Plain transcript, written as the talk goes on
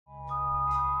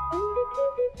Hi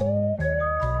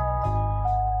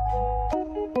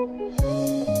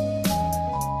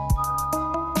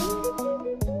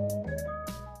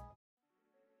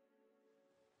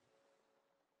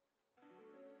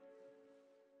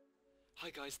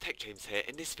guys, Tech James here.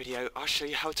 In this video I'll show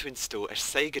you how to install a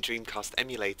Sega Dreamcast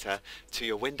emulator to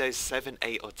your Windows 7,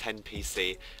 8 or 10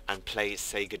 PC and play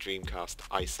Sega Dreamcast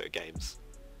ISO games.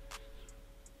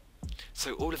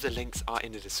 So all of the links are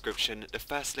in the description. The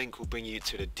first link will bring you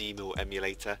to the DEMUL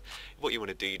emulator. What you want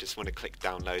to do, you just want to click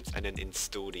downloads and then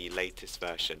install the latest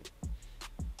version.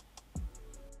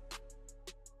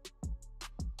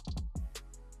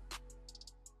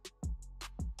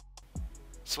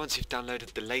 So once you've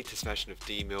downloaded the latest version of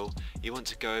DEMUL, you want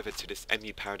to go over to this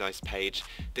EMU Paradise page.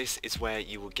 This is where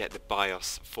you will get the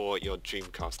BIOS for your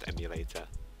Dreamcast emulator.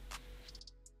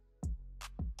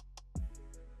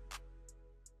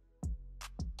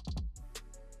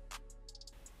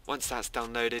 Once that's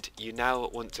downloaded, you now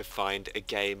want to find a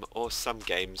game or some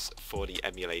games for the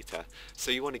emulator.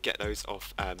 So you want to get those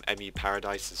off EMU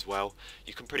Paradise as well.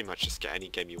 You can pretty much just get any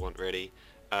game you want really.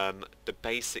 The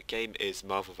basic game is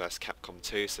Marvel vs Capcom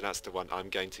 2, so that's the one I'm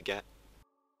going to get.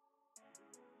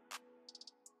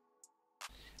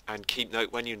 And keep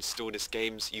note, when you install this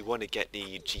games, you want to get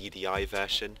the GDI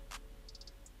version.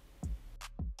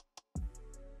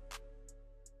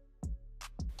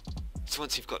 So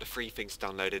once you've got the three things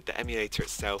downloaded, the emulator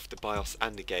itself, the BIOS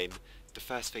and the game, the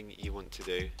first thing you want to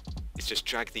do is just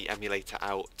drag the emulator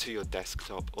out to your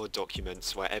desktop or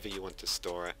documents, wherever you want to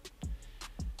store it.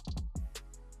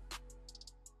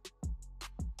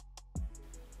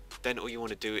 Then all you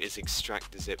want to do is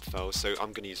extract the zip file, so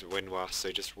I'm going to use a WinRAR,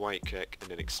 so just right click and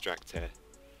then extract here.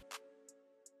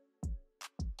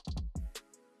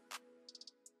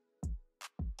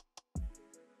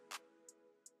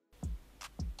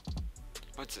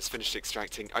 Once it's finished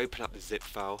extracting, open up the zip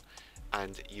file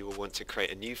and you will want to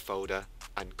create a new folder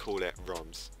and call it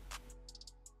ROMs.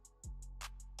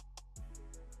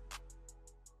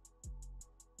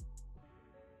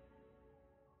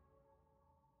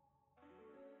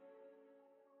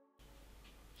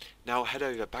 Now head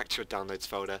over back to your downloads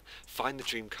folder, find the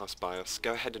Dreamcast BIOS,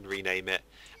 go ahead and rename it,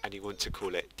 and you want to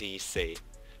call it DC.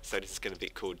 So this is going to be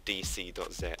called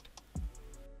dc.zip.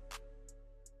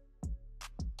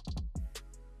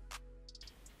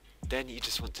 Then you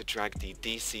just want to drag the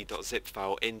dc.zip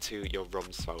file into your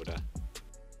ROMs folder.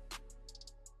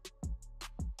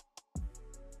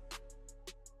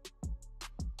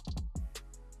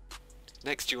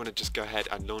 Next you want to just go ahead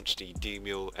and launch the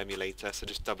DEMUL emulator, so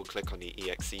just double click on the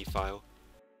exe file.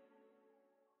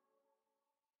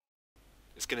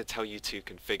 It's going to tell you to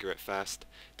configure it first.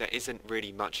 There isn't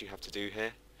really much you have to do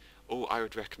here. All I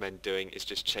would recommend doing is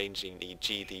just changing the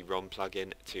GD-ROM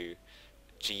plugin to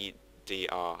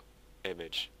GDR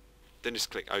image. Then just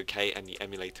click OK and the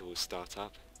emulator will start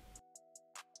up.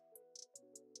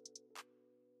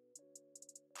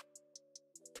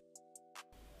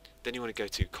 Then you want to go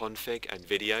to config and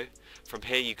video. From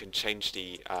here you can change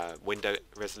the window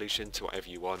resolution to whatever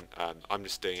you want. I'm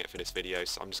just doing it for this video,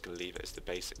 so I'm just going to leave it as the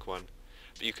basic one.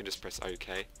 But you can just press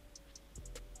OK.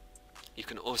 You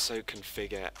can also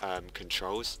configure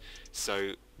controls.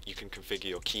 So you can configure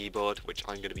your keyboard, which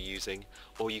I'm going to be using,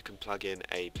 or you can plug in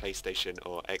a PlayStation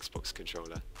or Xbox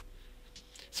controller.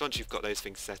 So once you've got those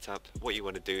things set up, what you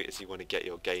want to do is you want to get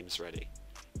your games ready.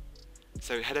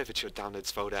 So head over to your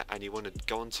downloads folder and you want to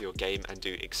go onto your game and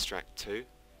do extract to.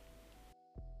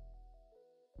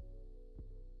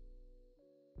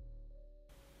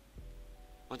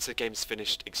 Once the game's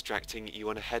finished extracting, you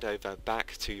want to head over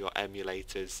back to your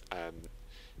emulators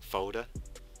folder.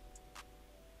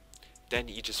 Then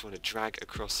you just want to drag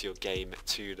across your game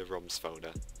to the ROMs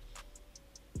folder.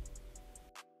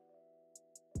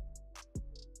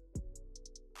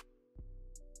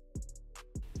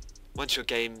 Once your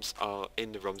games are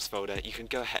in the ROMs folder, you can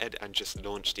go ahead and just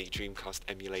launch the Dreamcast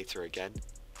emulator again.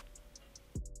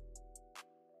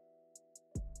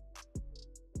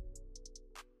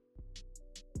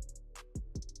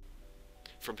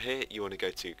 From here you want to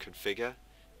go to Configure,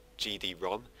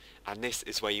 GD-ROM, and this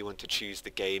is where you want to choose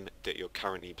the game that you're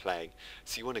currently playing.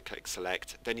 So you want to click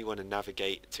Select, then you want to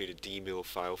navigate to the DEMUL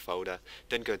file folder,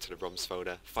 then go into the ROMs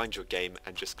folder, find your game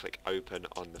and just click Open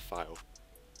on the file.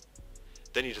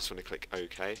 Then you just want to click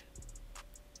OK.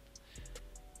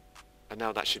 And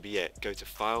now that should be it. Go to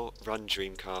File, Run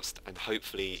Dreamcast, and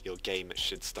hopefully your game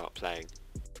should start playing.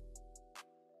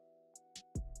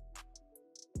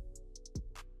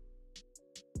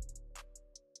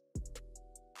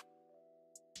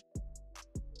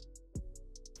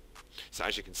 So so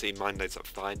as you can see, mine loads up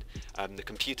fine. The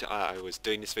computer I was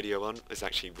doing this video on was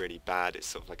actually really bad. It's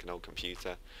sort of like an old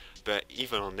computer, but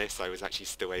even on this I was actually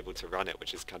still able to run it,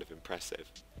 which is kind of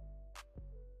impressive.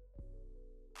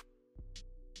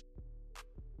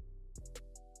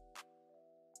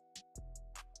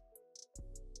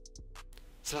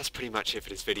 So that's pretty much it for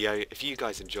this video. If you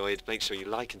guys enjoyed, make sure you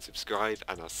like and subscribe,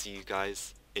 and I'll see you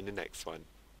guys in the next one.